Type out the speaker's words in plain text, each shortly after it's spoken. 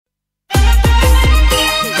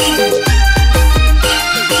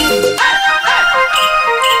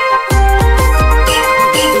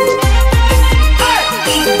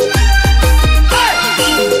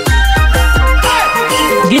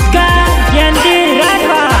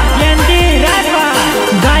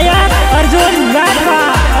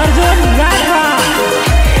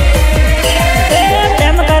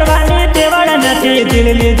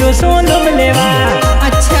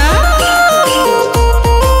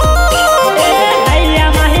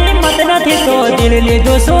दिल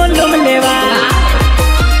लीधो सोन लुम लेवा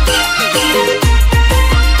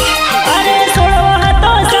अरे छोड़वा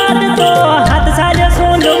हाथो साथ तो हाथ साजे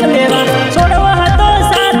सोन लुम लेवा छोड़वा हाथो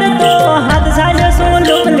साथ तो हाथ साजे सोन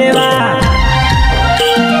लुम लेवा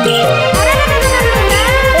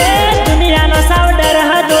दुनिया नो सावडर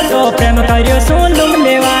हाथो तो प्रेम कर्यो सोन लुम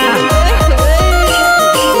लेवा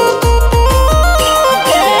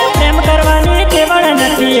प्रेम करवानी तेवड़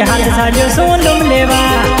नथी हाथ साजे सोन लुम लेवा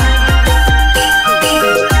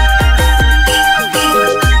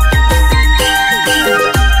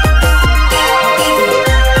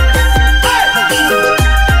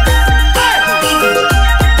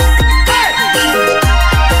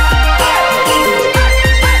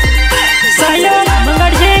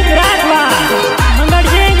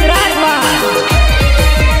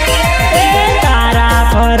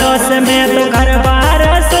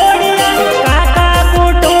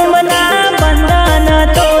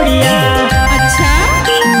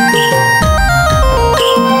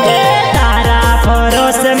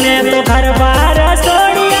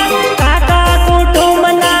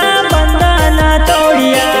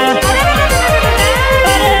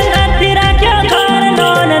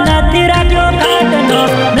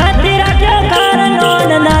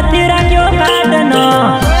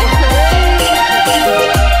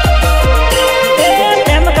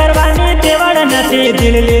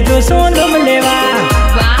दिल लीधो सोन लुम लेवा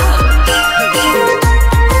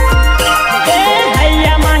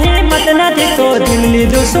हैया माही मत नथी तो दिल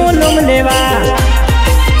लीधो सोन लुम लेवा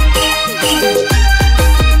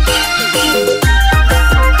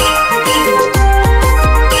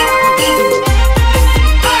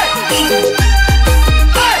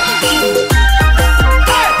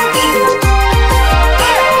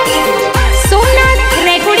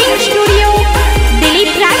रेकॉर्डिंग स्टूडियो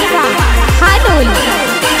दिलीप राठवा हादोल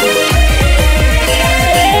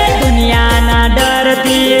दुनिया ना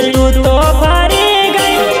डरती तू तो भरी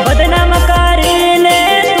गई बदनाम करीने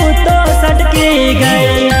तू तो सटकी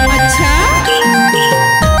गई अच्छा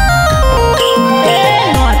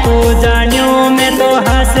ना तू जानियो मैं तो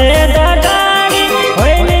हंसे दगाड़ी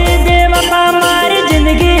होइली बेवफा मारी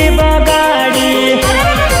जिंदगी बगाड़ी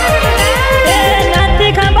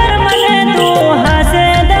नथी खबर मने तू हंसे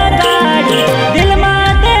दगाड़ी दिल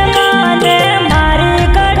माते माने मारी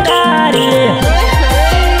कटारी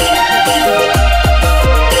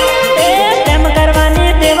प्रेम करवानी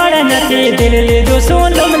तेवड़ नथी दिल लीधो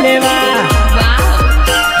सोन लुम लेवा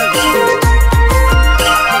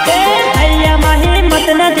हैया माही मत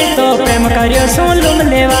नथी तो प्रेम कर्यो सोन लुम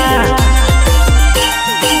लेवा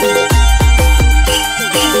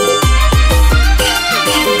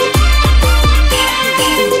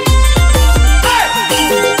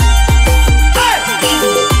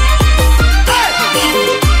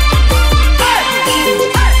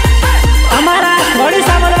અમારા થોડી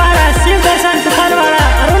સાવલવાળા શિવ દર્શન સુખાનવાળા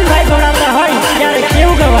અરુણભાઈ ગોળાવતા હોય ત્યારે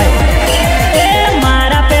કેવું ગવાય એ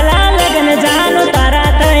મારા પેલા લગ્ન જાનું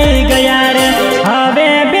તારા થઈ ગયા રે હવે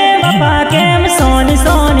બે બાપા કેમ સોની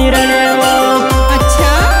સોની રડે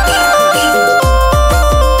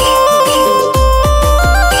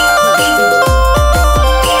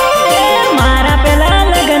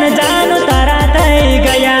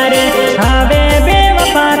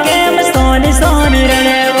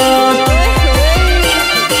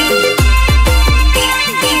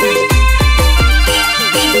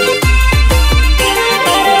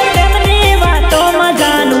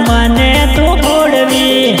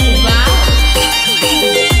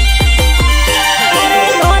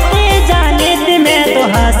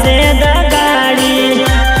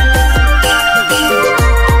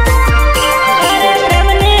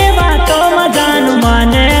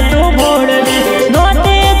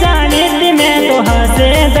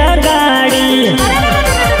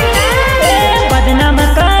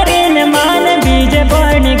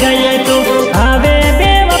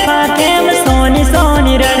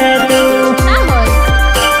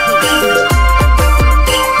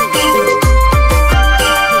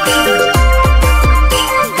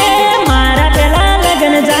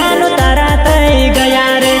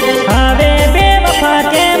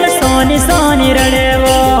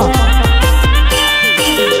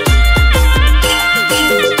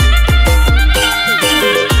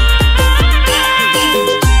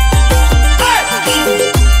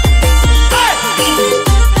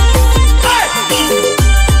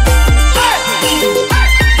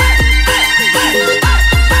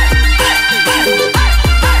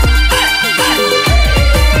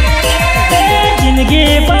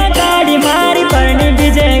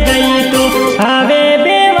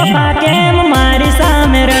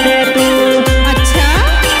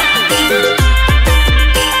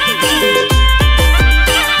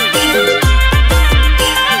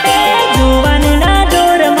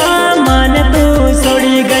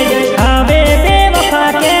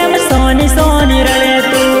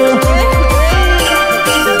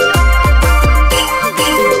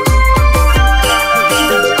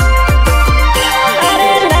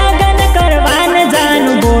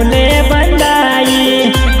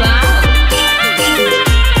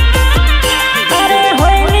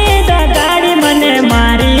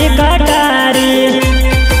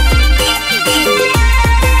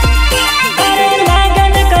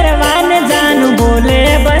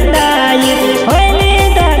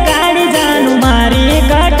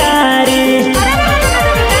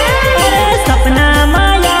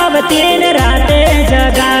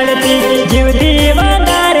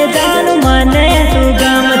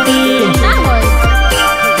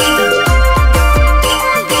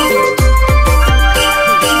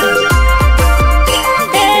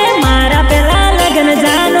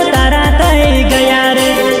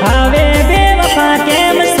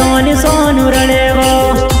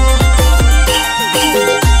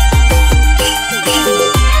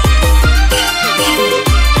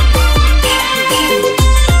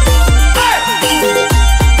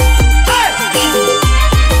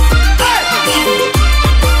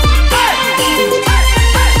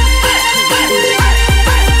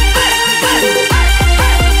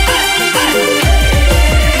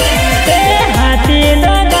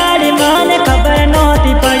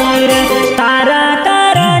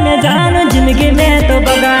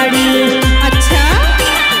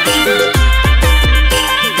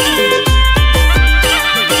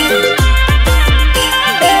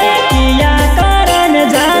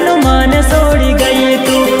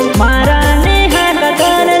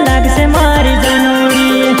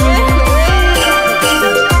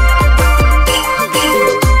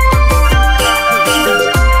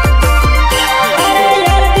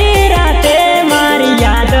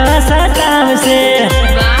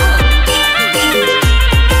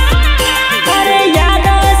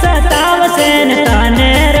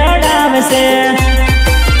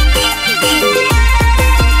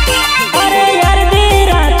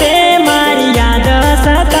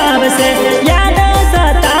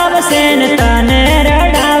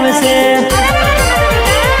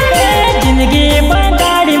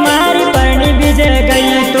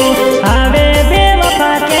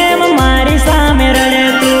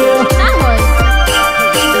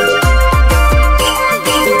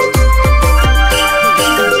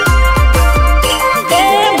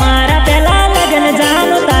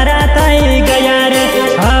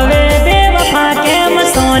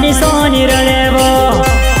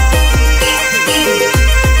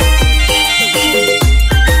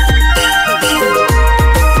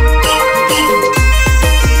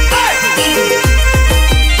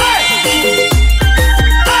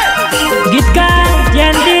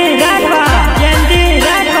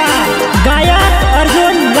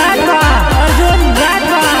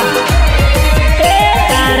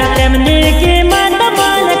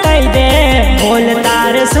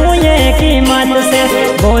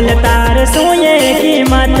શું એ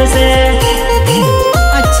કિંમત છે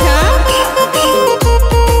अच्छा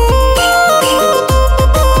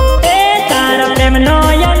એ તારા પ્રેમનો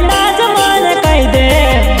અંદાજ મને કહી દે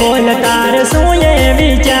બોલ તાર શું એ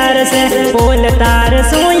વિચાર છે બોલ તાર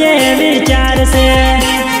શું એ વિચાર છે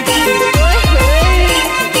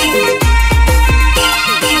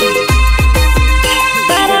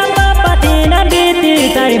તારા બાપાથી ના બીતી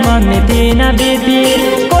તારી મમ્મીથી ના બીતી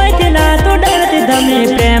કોઈથી ના તું ડરતી ધમી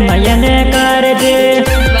પ્રેમ એને કરજે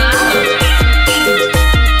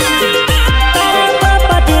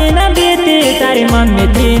તારી મમ્મી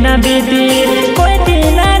થી ના બીતી કોઈ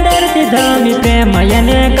થી ના ડરતી ધમી પ્રેમ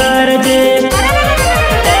એને કરજે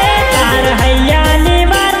તાર હૈયાની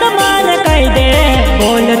વાત મને કહી દે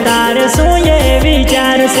બોલ તાર શું એ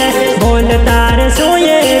વિચાર છે બોલ તાર શું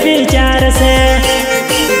એ વિચાર છે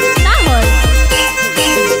ना होय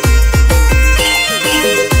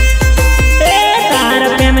તાર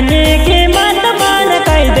પ્રેમની કિંમત મને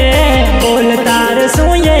કહી દે બોલ તાર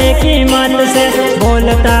શું એ કિંમત છે બોલ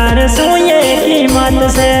તાર શું એ કિંમત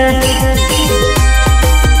છે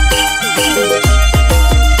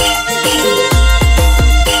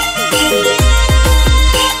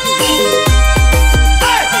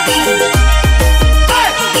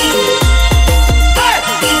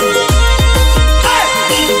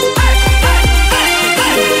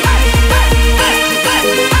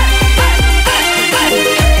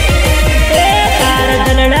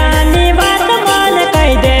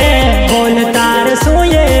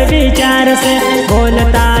बोल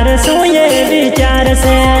तार શું એ વિચાર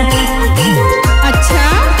છે अच्छा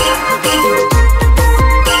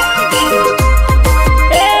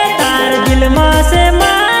એ તાર દિલમાં છે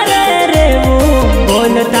મારે રહેવું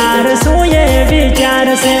બોલ તાર શું એ વિચાર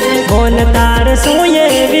છે બોલ તાર શું એ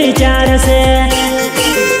વિચાર છે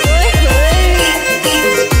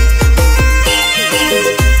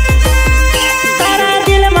તારા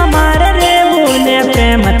દિલમાં મારે રહેવું ને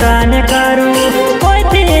પ્રેમ તને કરું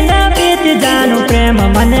કોઈથી ના બીતી જાનું પ્રેમ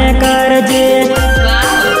મને કરજે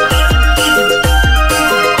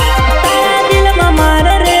તારા દિલમાં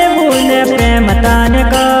મારે રહેવું ને પ્રેમ તને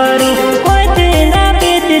કરું કોઈથી ના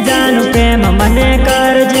બીતી જાનું પ્રેમ મને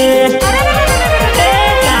કરજે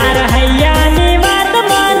તાર હૈયાની વાત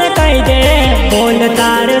મને કહી દે બોલ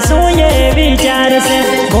તાર શું એ વિચાર છે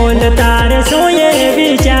બોલ તાર શું એ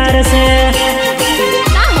વિચાર છે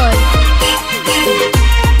ना होय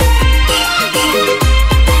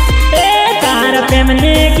તાર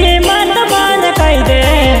પ્રેમની કિંમત મને કહી દે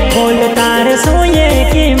બોલ તાર શું એ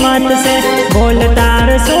કિંમત છે બોલ તાર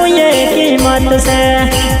શું એ કિંમત છે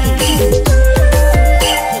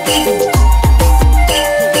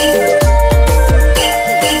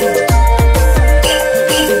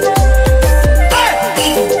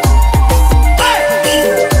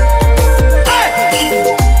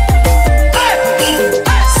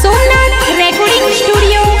सोमनाथ रेकॉर्डिंग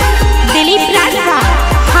स्टूडियो दिलीप राठवा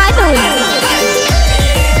हादोल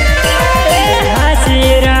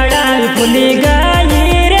હાસી રડાવી ભૂલી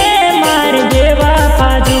ગઈ રે મારી દેવા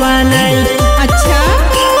પાજવા નહીં अच्छा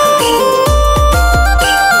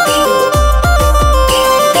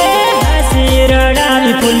હાસી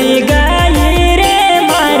રડાવી ભૂલી ગઈ રે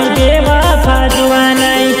મારી દેવા પાજવા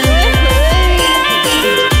નહીં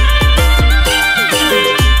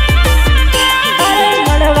અરે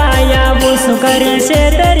મળવા આવું શું કરી છે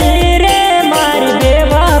તરી રે મારી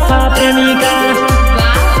બેવફા પ્રેમિકા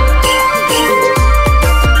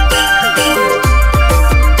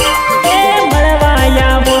એ મળવા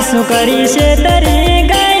આવું શું કરી છે તરી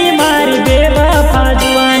ગઈ મારી બેવફા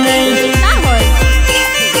જુવા નહીં ना होय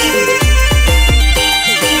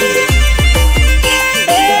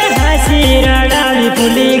એ હાસી રડાવી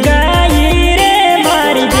ભૂલી ગઈ રે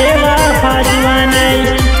મારી બેવફા જુવા નહીં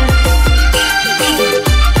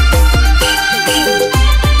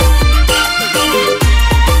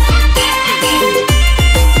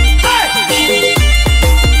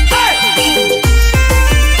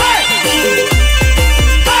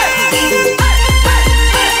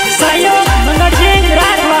સહયોગ મંગળસિંહ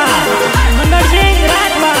રાઠવા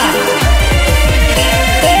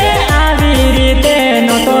એ આવી રીતે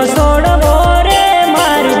નો તો છોડવો રે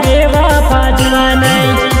મારી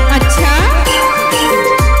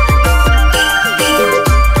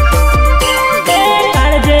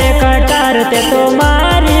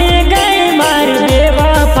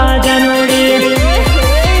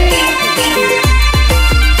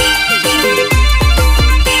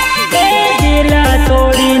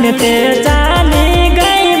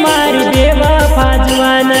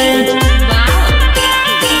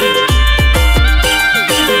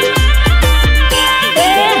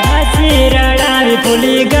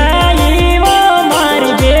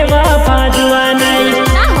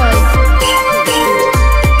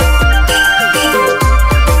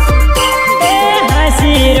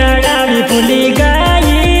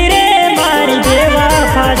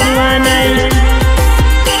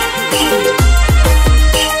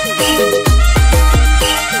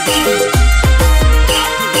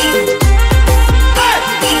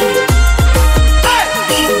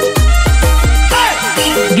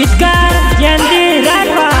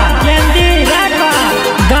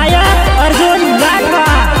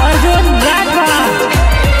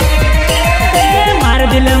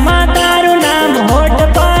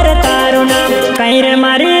रे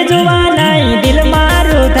मारी जुवानाई दिल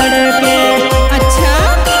मारू धड़के। अच्छा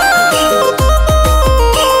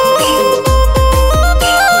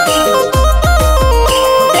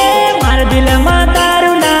मार दिल में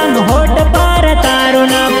तारू नाम होठ पर तारू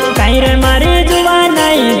नाम कहीं रे मारी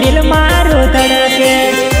जुवानाई दिल मारू धड़के।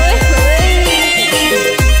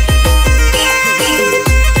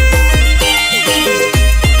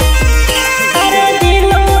 अरे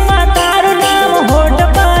दिलों में तारू नाम होठ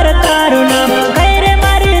पर तारू नाम कहीं रे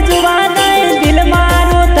मारी जुवानाई दिल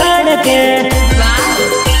मारू धड़के।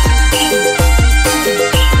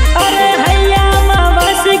 अरे हैया में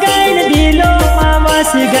बस गई दिलों में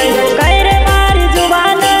बस गई कहीं रे मारी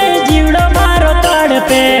जुवानाई जीवड़ो मारो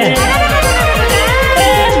तड़पे।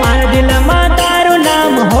 मार दिल में तारू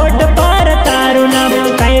नाम होठ पर तारू नाम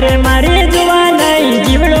कहीं रे मारी जुवानाई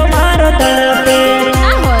जीवड़ो मारो तड़पे। ना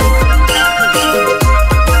होय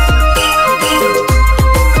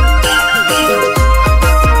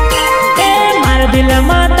मार दिल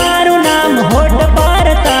में तारू नाम होठ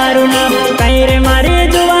पर तारू नाम कहीं रे मारी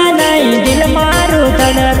जुवानाई दिल मारू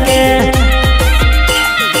धड़के।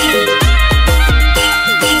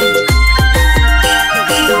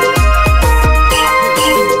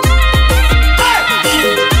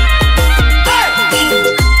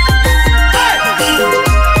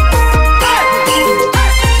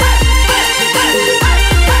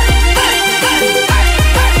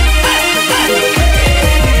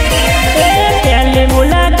 पहली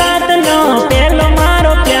मुलाकात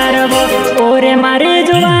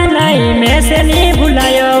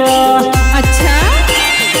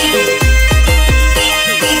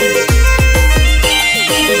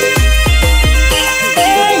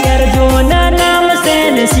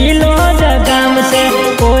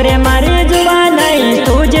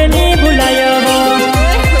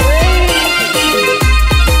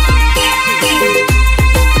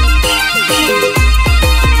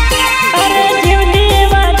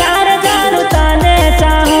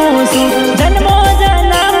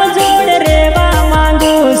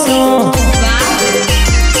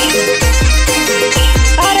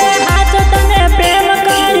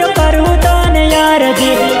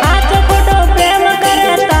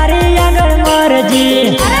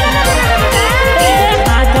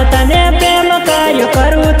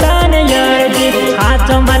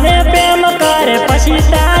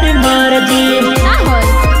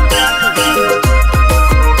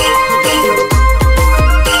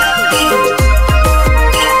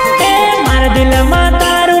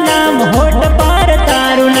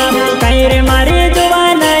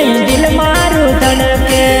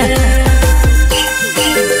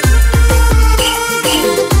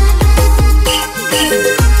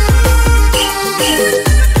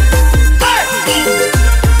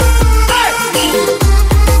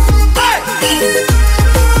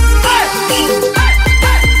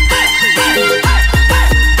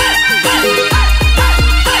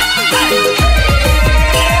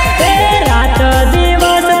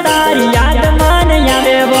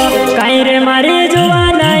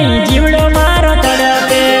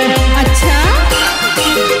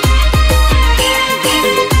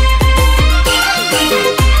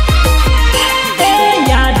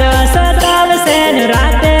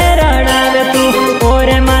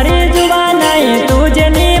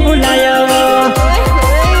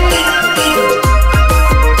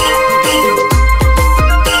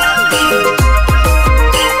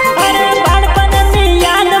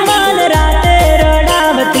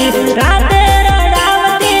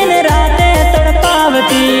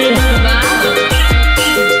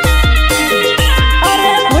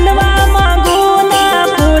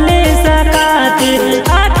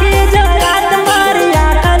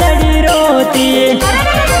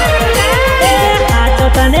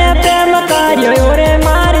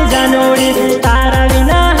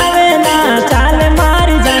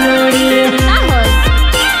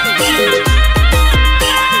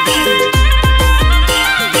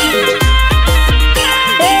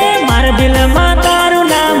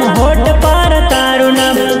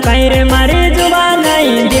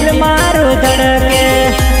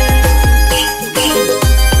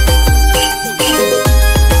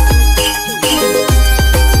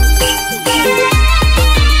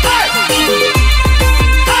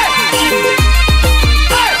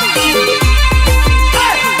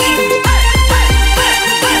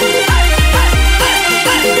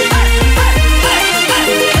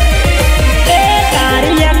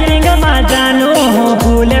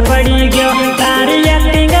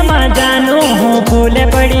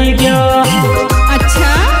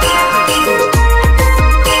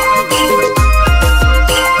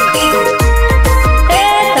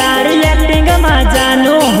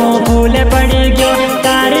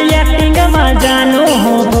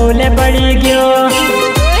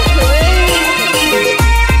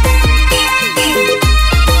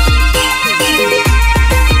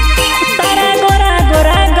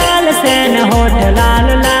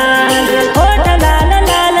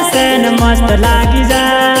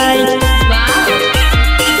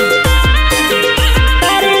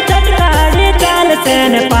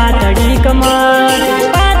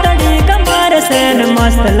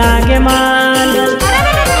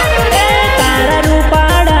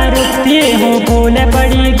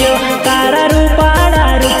पड़ी गयो तारा रूपाड़ा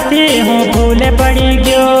रूपती हूँ फूले पड़ी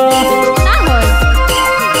गयो ना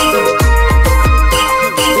होय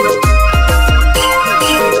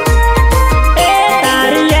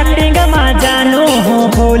तारी एक्टिंग में जानू हूँ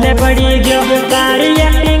फूले पड़ी गयो तारी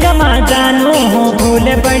एक्टिंग में जानू हूँ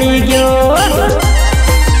फूले पड़ी गयो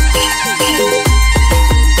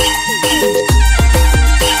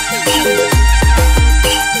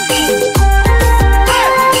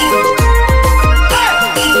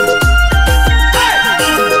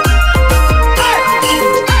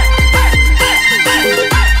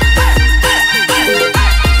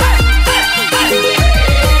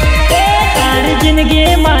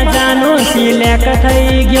सिलेक्ट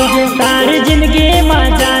થઈ ગયો તારી જિંદગી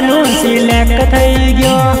માં જાનું સિલેક્ટ થઈ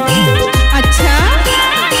ગયો अच्छा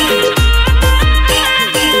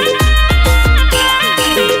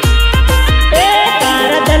એ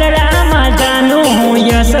તારા દલડા માં જાનું હું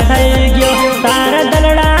યસ થઈ ગયો તારા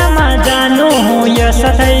દલડા માં જાનું હું યસ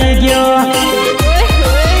થઈ ગયો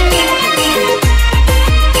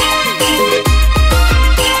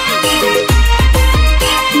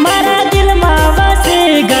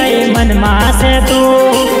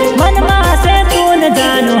मन में से तू न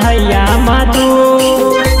जानू हैया मातू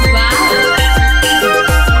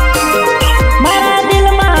मारा दिल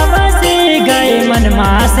में बसी गए मन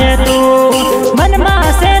में से तू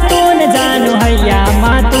न जानू हैया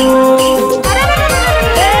मातू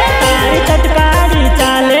तारी चटकारी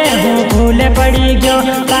चाले हूँ फूले पड़ी गयो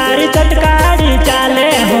तारी चटकारी चाले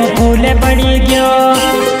हूँ फूले पड़ी गयो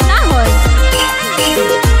ना होय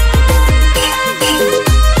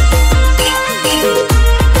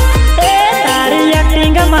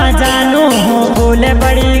जानू हूँ फूले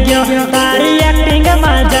पड़ी गयो तारी एक्टिंग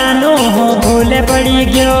में जानू हूँ फूले पड़ी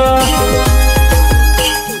गयो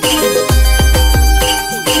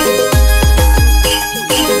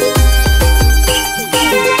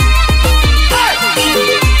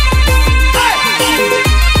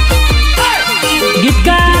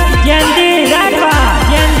गीतकार जयंती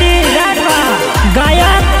राठवा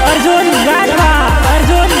गायक अर्जुन राठवा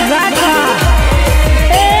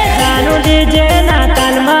जानू डीजे ना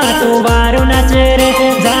तालमा तू बारू नाचे रे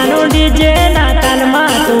जानू डीजे ना तालमा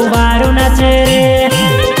तू बारू नाचे रे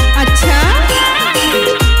अच्छा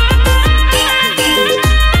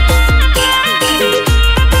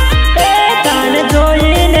तने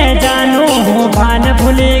जोईने जानू हूँ भान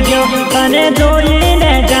भूली गयो तने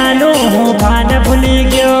जोईने जानू हूँ भान भूली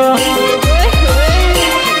गयो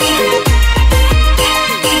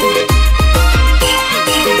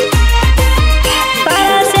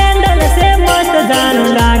जानू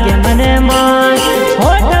लागे मने मस्त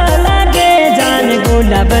होठ लागे जान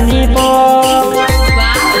गुलाबनी पो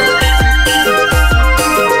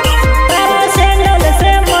तारा सैंडल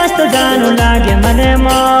से मस्त जानू लागे मने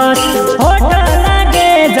मस्त होठ लागे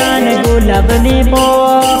जान गुलाबनी पो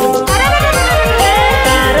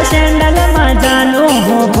तारा सैंडल में जानू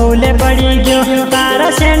हूँ फूले पड़ी गयो तारा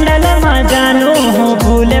सैंडल में जानू हूँ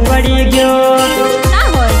फूले पड़ी गयो ना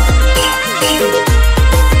होय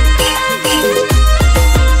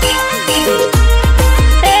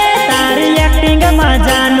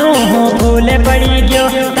जानू हूँ फूले पड़ी गयो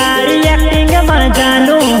तारी एक्टिंग में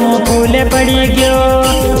जानू हूँ फूले पड़ी गयो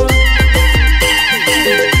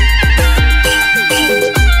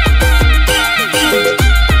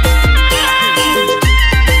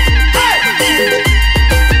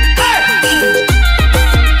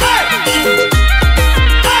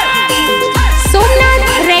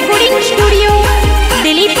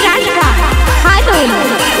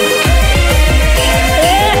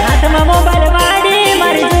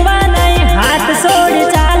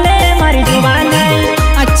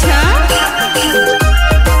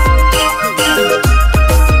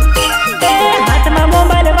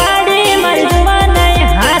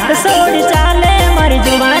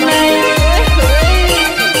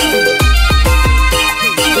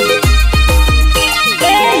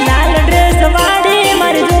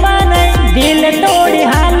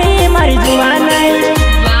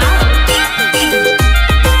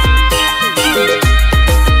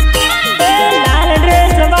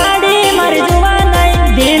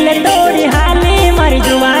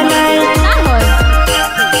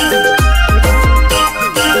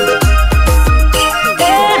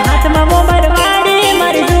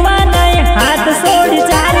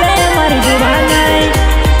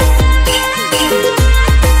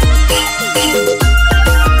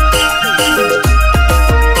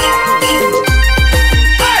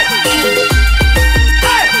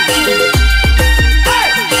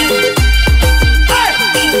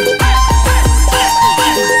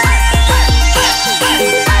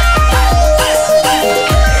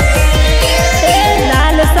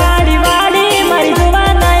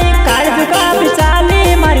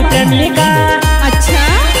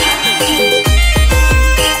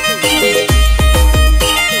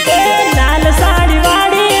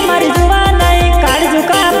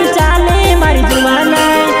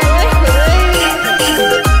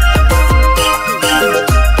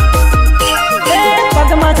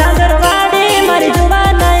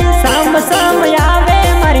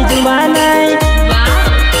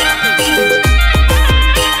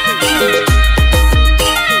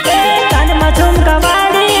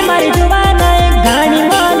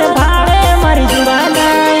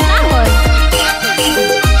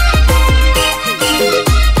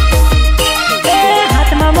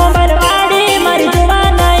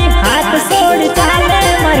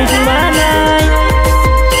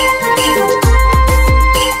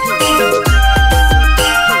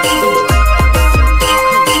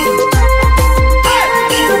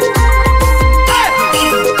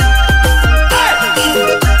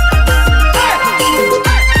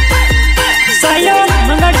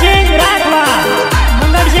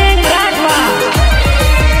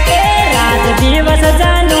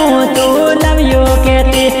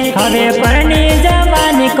हवे परनी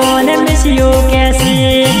जवानी कौन मिस यू कैसी।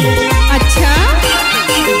 अच्छा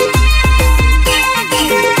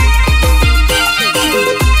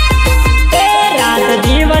रात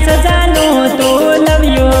दिवस जानू तू लव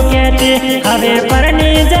यू कहती, हवे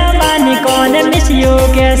परनी जवानी कौन मिस यू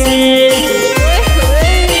कैसी।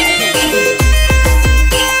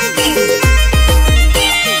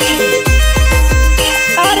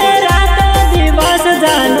 अरे रात दिवस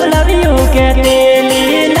जानू लव यू कहते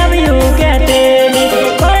लव यू कहते,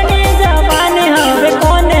 परनी जवानी हवे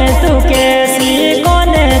कौन तू कैसी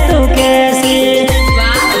कौन तू कैसी।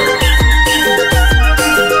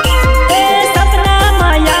 सपना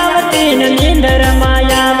मायावती नींदर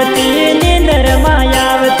मायावती नींदर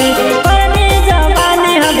मायावती, परनी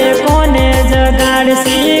जवानी हवे कौन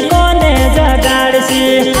जगाड़सी कौन जगाड़सी।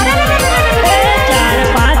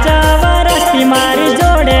 4-5 वर्ष की मारी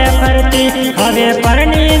जोड़े फरती, हवे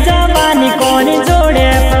परनी जवानी कौन जोड़े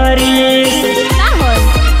फरीस। ना होय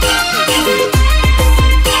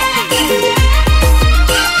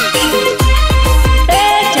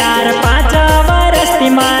 4-5 वर्ष की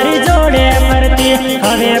मारी जोड़े फरती,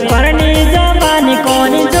 हवे परनी जवानी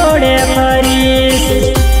कौन जोड़े फरीस।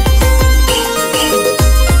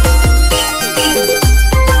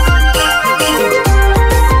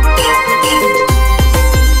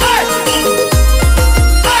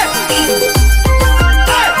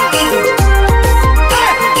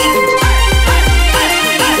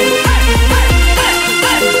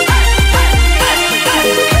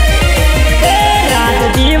 रात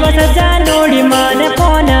दिवस जानोड़ी मन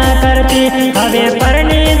फोन करती, हवे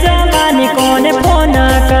परनी जवानी कौन फोन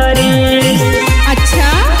करी। अच्छा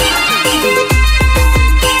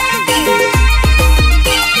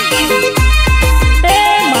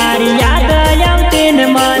मारी याद आवती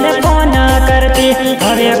मन फोन करती,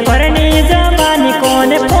 हवे परनी जवानी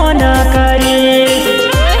कौन फोन करी।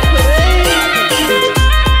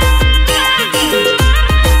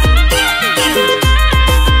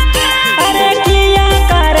 अरे किया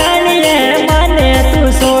कारण ये मने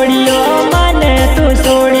तू सोड़ियो मने तू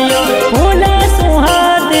सोड़ियो, फूल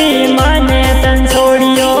सुहादी मने तन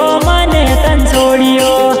सोड़ियो मने तन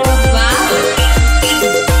सोड़ियो।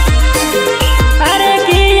 अरे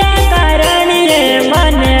किया कारण ये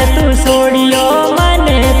मने तू सोड़ियो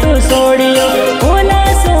मने तू सोड़ियो, फूल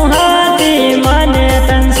सुहादी मने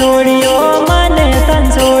तन सोड़ियो मने तन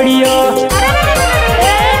सोड़ियो।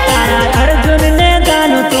 तारा अर्जुन ने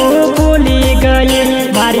जानू तू भूली गई,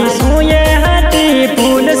 मारी सुए हाथी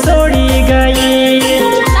फूल सोड़ी गई।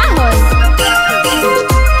 ना होय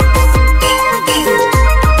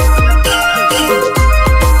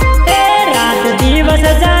रात दिवस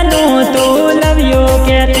जानू तू लव यू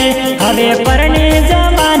कहते, हवे परनी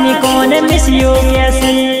जवानी कौन मिस यू कहते।